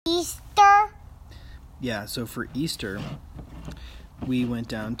Yeah, so for Easter, we went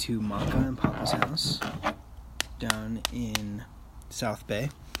down to Maka and Papa's house down in South Bay.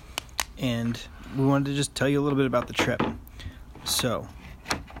 And we wanted to just tell you a little bit about the trip. So,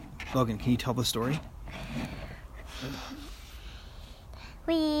 Logan, can you tell the story?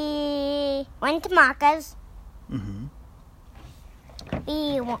 We went to Maka's. Mm-hmm.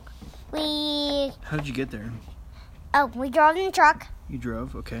 We How did you get there? we drove in the truck. You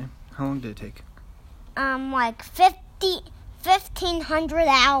drove? Okay. How long did it take? Like 1,500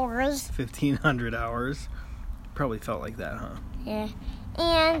 hours. 1,500 hours? Probably felt like that, huh? Yeah.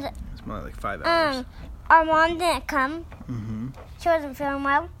 And It's more like 5 hours. our mom didn't come. Mm-hmm. She wasn't feeling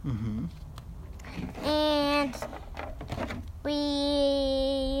well. Mm-hmm. And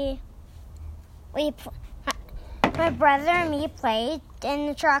my brother and me played in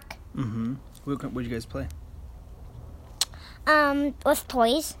the truck. Mm-hmm. What did you guys play? With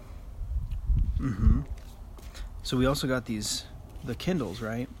toys. Mm-hmm. So we also got the Kindles,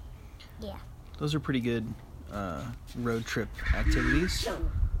 right? Yeah. Those are pretty good road trip activities.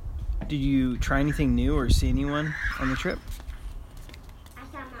 Did you try anything new or see anyone on the trip? I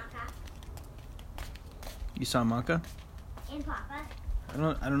saw Maka You saw Maka? and Papa. I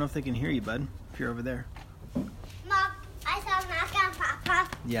don't know if they can hear you, bud, if you're over there. Mom, I saw Maka and Papa.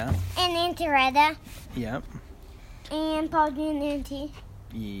 Yeah? And Auntie Retta. Yep. And Paulgie and Auntie.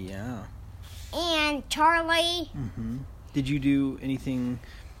 Yeah. And Charlie. Mm-hmm. Did you do anything...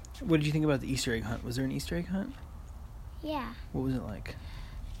 What did you think about the Easter egg hunt? Was there an Easter egg hunt? Yeah. What was it like?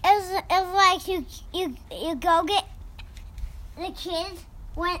 It was like you go get the kids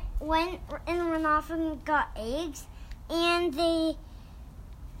went off and got eggs, and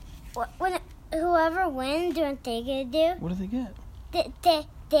whoever wins, do what they gonna do? What did they get?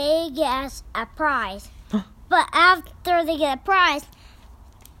 They get us a prize. But after they get a prize,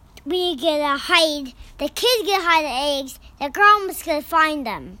 we get to hide. The kids get to hide the eggs. The grandma's gonna find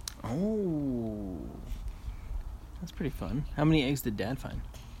them. Oh. That's pretty fun. How many eggs did Dad find?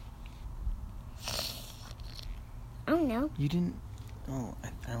 I don't know. You didn't... Oh,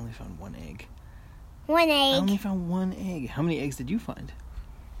 I only found one egg. One I only egg. found one egg. How many eggs did you find?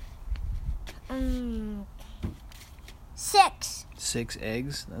 6. 6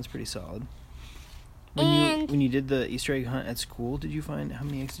 eggs. That's pretty solid. And- When you did the Easter egg hunt at school, how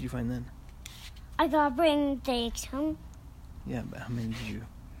many eggs did you find then? I gotta bring the eggs home. Yeah, but how many did you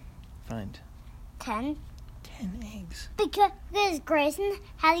find? 10. 10 eggs. Because Grayson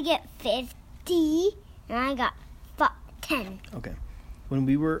had to get 50, and I got 10. Okay. When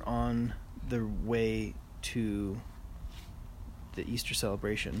we were on the way to the Easter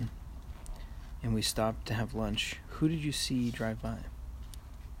celebration and we stopped to have lunch, who did you see drive by?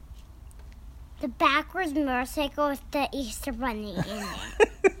 The backwards motorcycle with the Easter Bunny in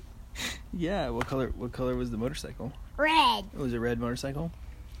it. Yeah, what color was the motorcycle? Red. It was a red motorcycle?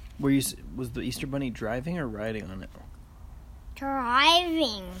 Was the Easter Bunny driving or riding on it?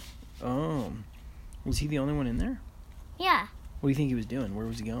 Driving. Oh. Was he the only one in there? Yeah. What do you think he was doing? Where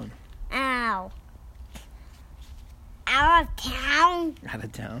was he going? Ow. Out of town. Out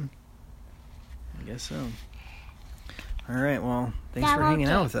of town? I guess so. All right, well, thanks That'll for hanging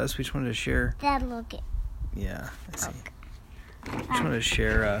out get- with us. We just wanted to share... Dad, look it. Yeah, I see. Just wanted to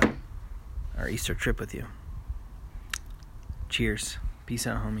share our Easter trip with you. Cheers. Peace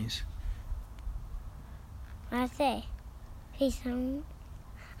out, homies. What I say? Peace out.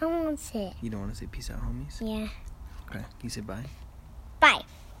 I want to say it. You don't want to say peace out, homies? Yeah. Okay. Can you say bye? Bye.